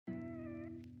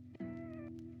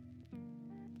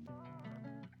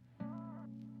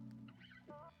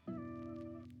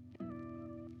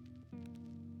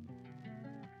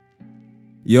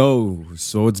Yo,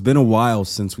 so it's been a while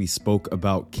since we spoke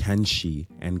about Kenshi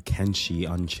and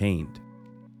Kenshi Unchained.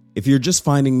 If you're just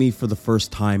finding me for the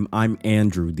first time, I'm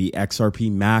Andrew, the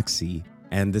XRP Maxi,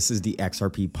 and this is the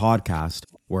XRP podcast,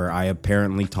 where I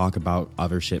apparently talk about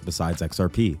other shit besides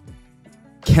XRP.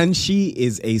 Kenshi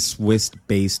is a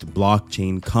Swiss-based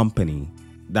blockchain company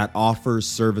that offers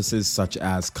services such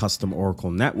as custom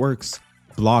Oracle networks,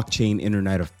 blockchain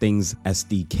Internet of Things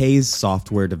SDKs,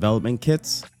 software development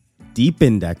kits, deep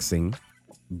indexing,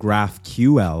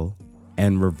 GraphQL,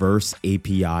 and reverse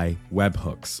API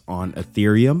webhooks on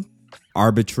Ethereum,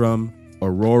 Arbitrum,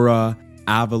 Aurora,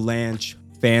 Avalanche,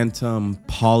 Phantom,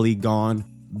 Polygon,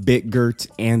 Bitgert,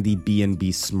 and the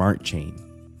BNB Smart Chain.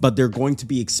 But they're going to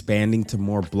be expanding to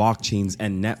more blockchains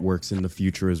and networks in the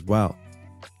future as well.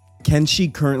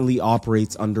 Kenshi currently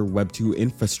operates under Web2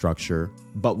 infrastructure,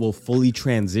 but will fully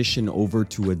transition over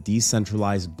to a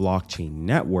decentralized blockchain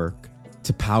network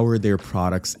to power their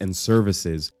products and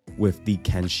services with the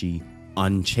Kenshi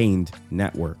Unchained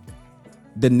network.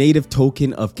 The native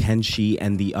token of Kenshi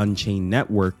and the Unchained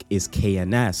network is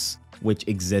KNS, which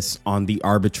exists on the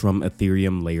Arbitrum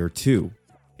Ethereum Layer 2.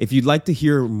 If you'd like to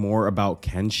hear more about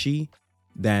Kenshi,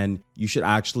 then you should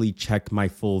actually check my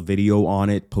full video on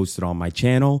it posted on my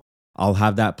channel. I'll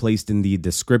have that placed in the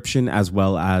description, as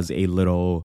well as a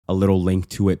little link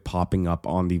to it popping up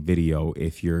on the video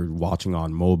if you're watching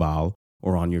on mobile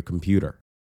or on your computer.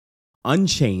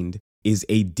 Unchained is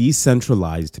a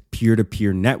decentralized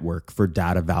peer-to-peer network for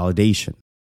data validation.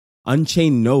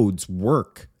 Unchained nodes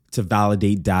work to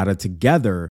validate data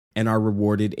together and are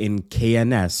rewarded in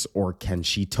KNS or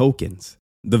Kenshi tokens.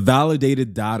 The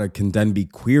validated data can then be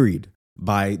queried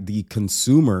by the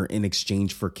consumer in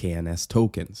exchange for KNS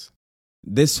tokens.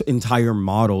 This entire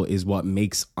model is what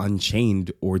makes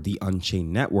Unchained, or the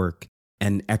Unchained network,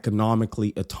 an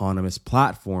economically autonomous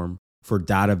platform for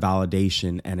data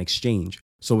validation and exchange.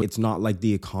 So it's not like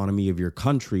the economy of your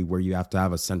country where you have to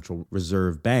have a central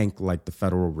reserve bank like the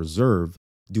Federal Reserve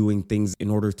doing things in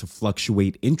order to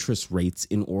fluctuate interest rates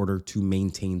in order to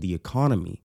maintain the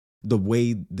economy. The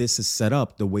way this is set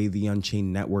up, the way the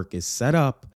Unchained network is set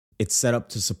up, it's set up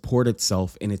to support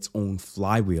itself in its own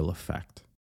flywheel effect.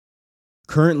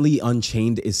 Currently,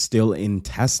 Unchained is still in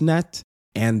testnet,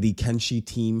 and the Kenshi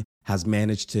team has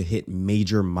managed to hit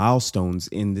major milestones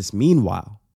in this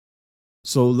meanwhile.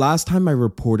 So last time I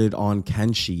reported on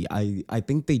Kenshi, I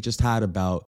think they just had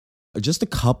just a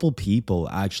couple people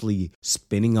actually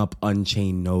spinning up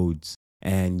Unchained nodes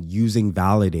and using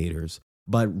validators.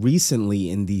 But recently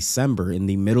in December, in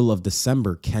the middle of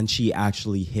December, Kenshi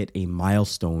actually hit a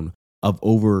milestone of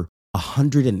over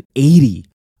 180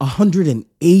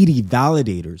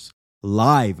 validators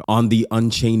live on the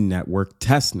Unchained network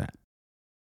testnet.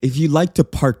 If you'd like to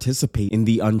participate in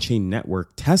the Unchained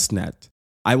network testnet,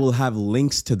 I will have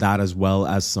links to that as well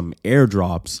as some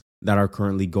airdrops that are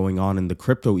currently going on in the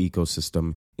crypto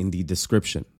ecosystem in the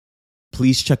description.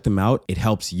 Please check them out. It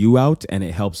helps you out and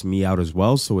it helps me out as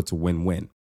well, so it's a win-win.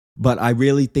 But I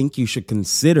really think you should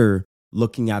consider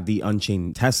looking at the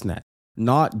Unchained testnet,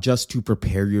 not just to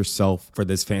prepare yourself for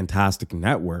this fantastic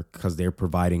network because they're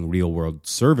providing real-world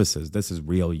services. This is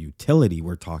real utility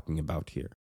we're talking about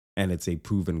here. And it's a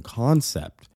proven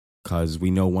concept because we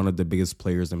know one of the biggest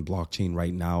players in blockchain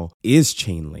right now is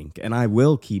Chainlink. And I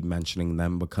will keep mentioning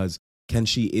them because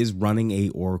Kenshi is running a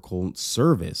Oracle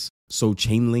service. So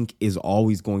Chainlink is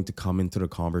always going to come into the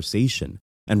conversation.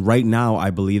 And right now, I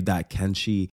believe that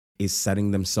Kenshi is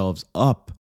setting themselves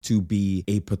up to be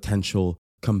a potential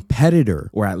competitor,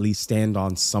 or at least stand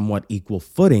on somewhat equal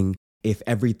footing if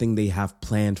everything they have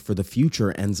planned for the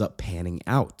future ends up panning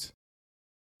out.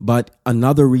 But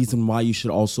another reason why you should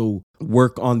also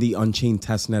work on the Unchained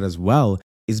testnet as well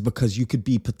is because you could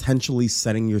be potentially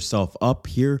setting yourself up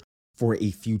here for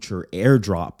a future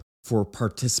airdrop for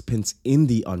participants in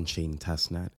the Unchained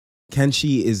testnet.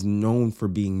 Kenshi is known for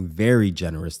being very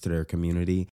generous to their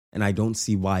community, and I don't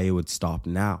see why it would stop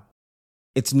now.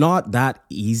 It's not that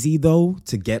easy, though,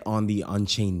 to get on the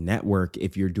Unchained network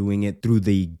if you're doing it through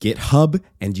the GitHub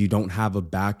and you don't have a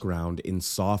background in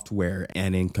software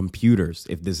and in computers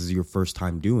if this is your first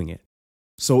time doing it.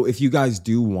 So if you guys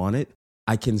do want it,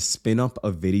 I can spin up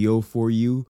a video for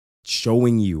you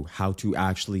showing you how to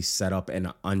actually set up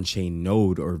an Unchained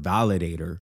node or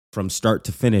validator from start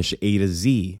to finish, A to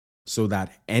Z, so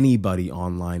that anybody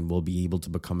online will be able to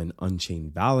become an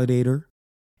Unchained validator.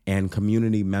 And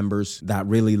community members that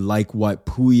really like what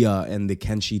Puya and the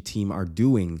Kenshi team are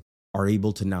doing are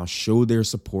able to now show their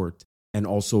support and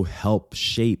also help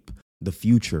shape the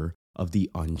future of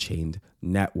the Unchained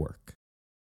network.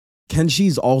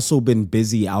 Kenshi's also been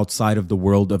busy outside of the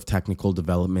world of technical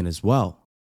development as well.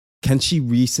 Kenshi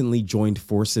recently joined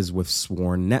forces with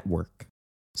Sworn Network.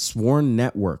 Sworn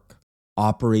Network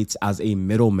operates as a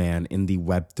middleman in the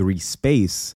Web3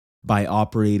 space by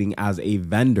operating as a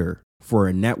vendor for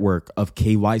a network of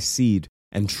KYC'd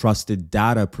and trusted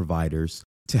data providers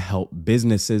to help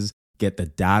businesses get the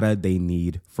data they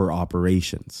need for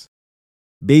operations.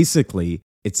 Basically,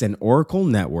 it's an Oracle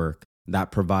network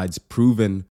that provides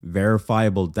proven,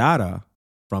 verifiable data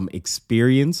from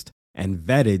experienced and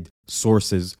vetted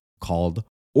sources called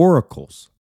oracles.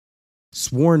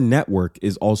 Sworn Network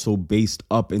is also based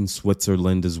up in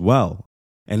Switzerland as well,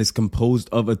 and is composed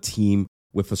of a team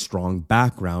with a strong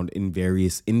background in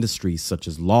various industries such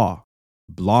as law,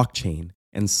 blockchain,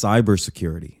 and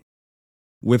cybersecurity.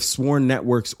 With Sworn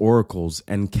Network's oracles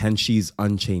and Kenshi's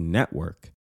Unchained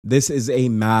network, this is a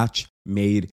match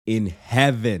made in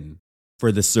heaven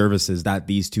for the services that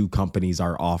these two companies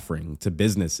are offering to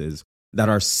businesses that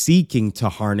are seeking to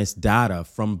harness data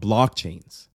from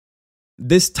blockchains.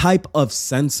 This type of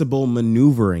sensible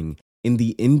maneuvering in the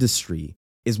industry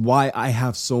is why I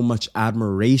have so much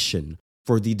admiration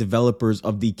for the developers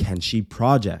of the Kenshi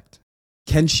project.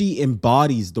 Kenshi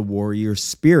embodies the warrior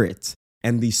spirit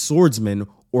and the swordsman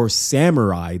or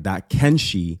samurai that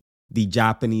Kenshi, the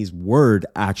Japanese word,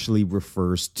 actually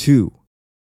refers to.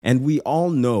 And we all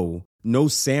know no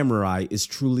samurai is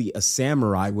truly a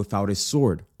samurai without a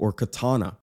sword or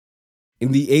katana.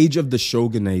 In the age of the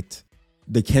shogunate,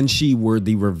 the Kenshi were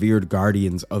the revered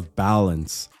guardians of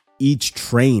balance, each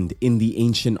trained in the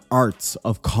ancient arts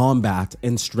of combat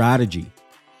and strategy.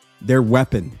 Their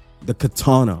weapon, the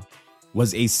katana,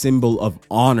 was a symbol of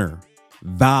honor,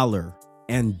 valor,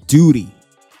 and duty,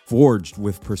 forged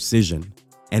with precision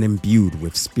and imbued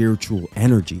with spiritual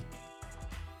energy.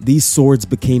 These swords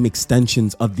became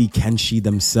extensions of the Kenshi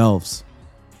themselves.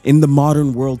 In the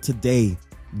modern world today,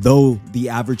 though the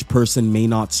average person may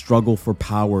not struggle for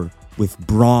power with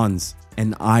bronze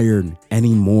and iron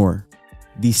anymore,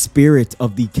 the spirit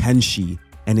of the Kenshi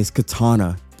and his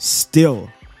katana still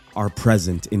are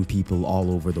present in people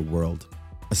all over the world,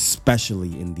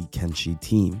 especially in the Kenshi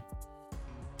team.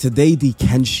 Today, the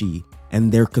Kenshi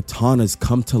and their katanas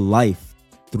come to life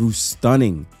through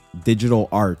stunning digital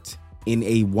art in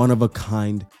a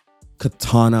one-of-a-kind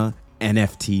katana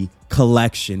NFT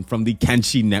collection from the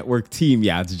Kenshi Network team.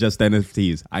 Yeah, it's just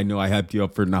NFTs. I know I hyped you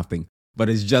up for nothing, but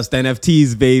it's just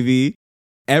NFTs, baby.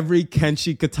 Every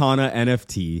Kenshi katana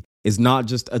NFT is not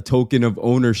just a token of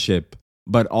ownership,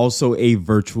 but also a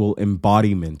virtual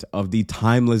embodiment of the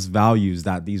timeless values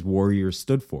that these warriors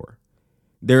stood for.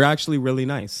 They're actually really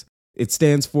nice. It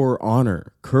stands for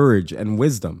honor, courage, and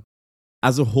wisdom.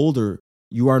 As a holder,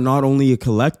 you are not only a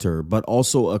collector, but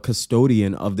also a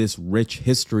custodian of this rich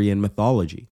history and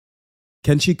mythology.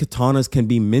 Kenshi katanas can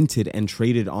be minted and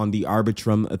traded on the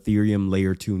Arbitrum Ethereum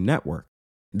Layer 2 network,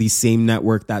 the same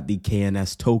network that the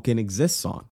KNS token exists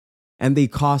on. And they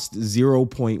cost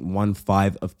 0.15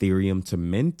 Ethereum to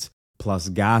mint, plus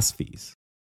gas fees.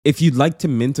 If you'd like to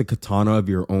mint a katana of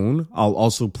your own, I'll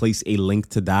also place a link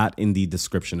to that in the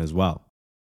description as well.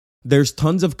 There's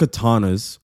tons of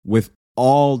katanas with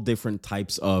all different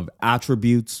types of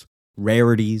attributes,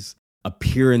 rarities,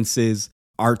 appearances,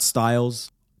 art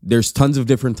styles. There's tons of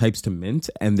different types to mint,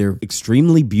 and they're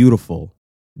extremely beautiful.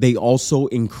 They also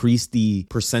increase the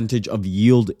percentage of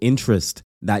yield interest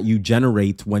that you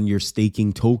generate when you're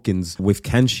staking tokens with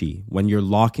Kenshi, when you're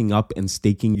locking up and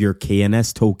staking your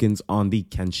KNS tokens on the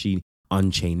Kenshi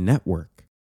Unchained network.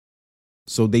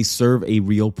 So they serve a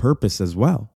real purpose as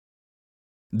well.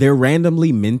 They're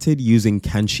randomly minted using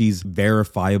Kenshi's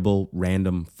verifiable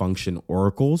random function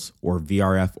oracles, or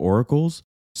VRF oracles.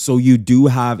 So you do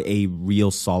have a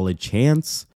real solid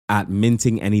chance at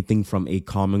minting anything from a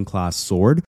common class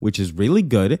sword, which is really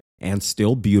good and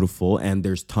still beautiful, and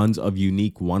there's tons of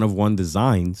unique one-of-one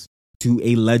designs, to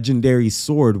a legendary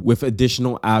sword with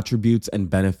additional attributes and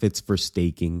benefits for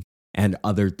staking and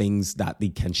other things that the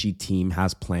Kenshi team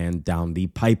has planned down the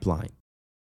pipeline.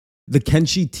 The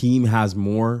Kenshi team has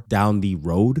more down the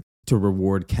road to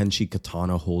reward Kenshi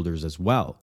katana holders as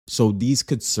well, so these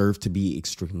could serve to be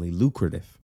extremely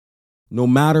lucrative. No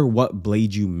matter what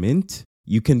blade you mint,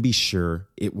 you can be sure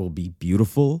it will be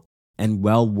beautiful and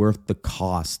well worth the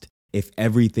cost if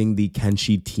everything the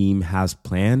Kenshi team has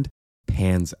planned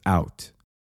pans out.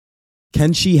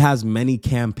 Kenshi has many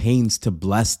campaigns to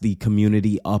bless the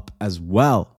community up as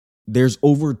well. There's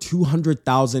over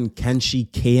 200,000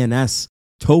 Kenshi KNS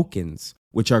tokens,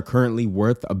 which are currently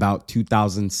worth about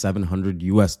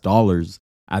 $2,700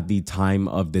 at the time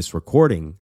of this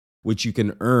recording, which you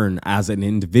can earn as an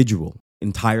individual,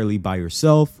 entirely by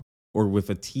yourself, or with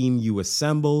a team you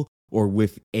assemble, or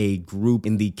with a group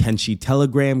in the Kenshi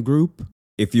Telegram group.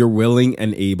 if you're willing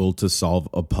and able to solve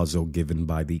a puzzle given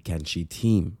by the Kenshi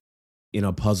team, in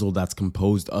a puzzle that's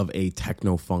composed of a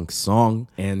techno-funk song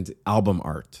and album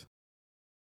art.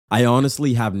 I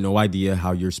honestly have no idea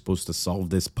how you're supposed to solve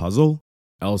this puzzle,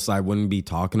 else I wouldn't be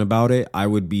talking about it. I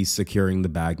would be securing the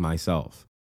bag myself.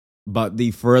 But the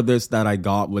furthest that I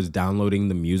got was downloading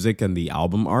the music and the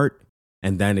album art,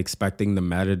 and then expecting the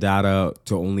metadata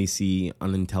to only see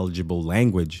unintelligible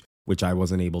language, which I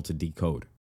wasn't able to decode.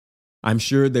 I'm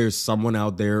sure there's someone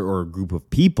out there or a group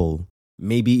of people,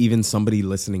 maybe even somebody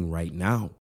listening right now,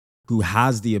 who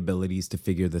has the abilities to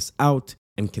figure this out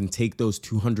and can take those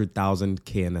 200,000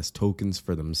 KNS tokens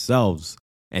for themselves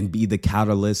and be the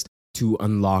catalyst to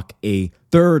unlock a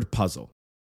third puzzle.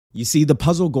 You see, the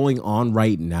puzzle going on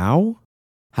right now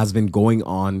has been going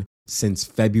on since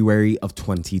February of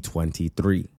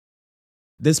 2023.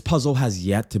 This puzzle has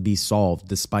yet to be solved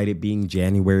despite it being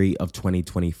January of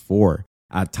 2024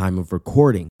 at time of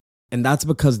recording. And that's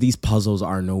because these puzzles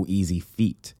are no easy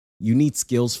feat. You need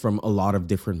skills from a lot of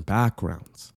different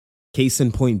backgrounds. Case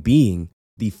in point being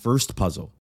the first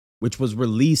puzzle, which was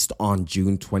released on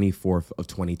June 24th of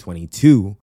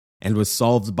 2022 and was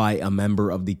solved by a member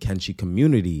of the Kenshi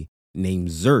community named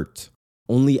Zert,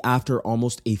 only after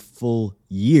almost a full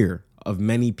year of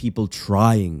many people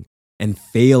trying and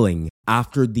failing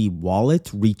after the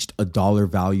wallet reached a dollar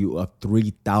value of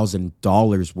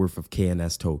 $3,000 worth of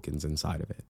KNS tokens inside of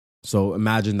it. So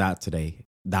imagine that today.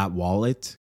 That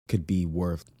wallet could be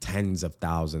worth tens of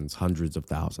thousands, hundreds of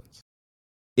thousands.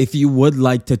 If you would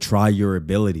like to try your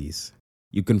abilities,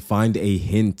 you can find a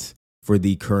hint for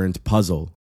the current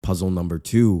puzzle, puzzle number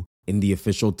 2, in the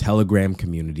official Telegram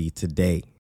community today.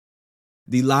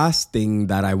 The last thing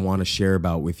that I want to share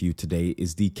about with you today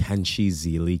is the Kenshi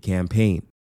Zeely campaign.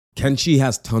 Kenshi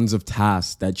has tons of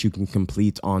tasks that you can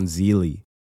complete on Zeely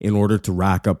in order to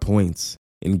rack up points,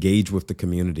 engage with the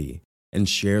community, and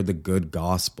share the good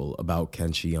gospel about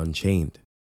Kenshi Unchained,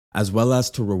 as well as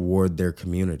to reward their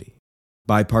community.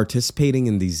 By participating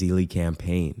in the Zeely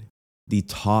campaign, the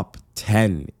top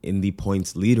 10 in the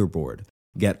points leaderboard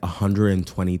get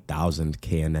 120,000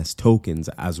 KNS tokens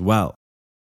as well.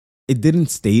 It didn't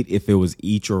state if it was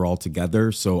each or all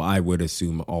together, so I would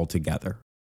assume all together,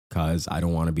 because I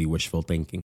don't want to be wishful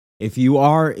thinking. If you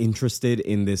are interested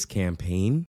in this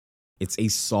campaign, it's a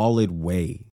solid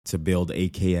way to build a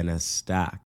KNS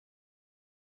stack.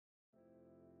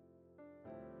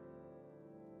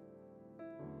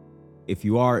 If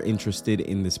you are interested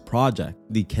in this project,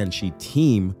 the Kenshi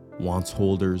team wants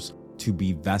holders to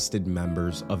be vested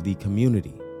members of the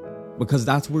community, because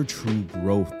that's where true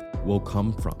growth will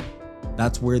come from.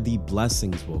 That's where the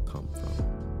blessings will come from.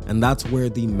 And that's where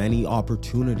the many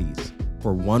opportunities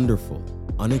for wonderful,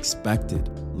 unexpected,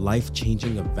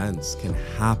 life-changing events can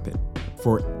happen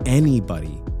for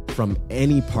anybody from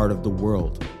any part of the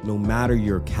world, no matter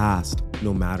your caste,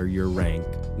 no matter your rank,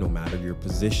 no matter your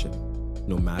position,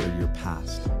 no matter your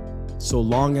past. So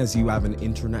long as you have an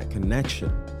internet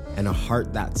connection and a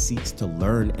heart that seeks to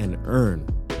learn and earn,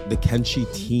 the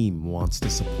Kenshi team wants to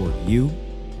support you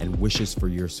and wishes for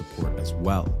your support as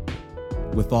well.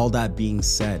 With all that being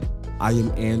said, I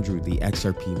am Andrew, the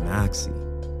XRP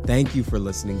Maxi. Thank you for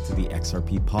listening to the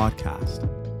XRP podcast.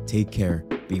 Take care,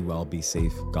 be well, be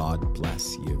safe. God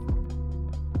bless you.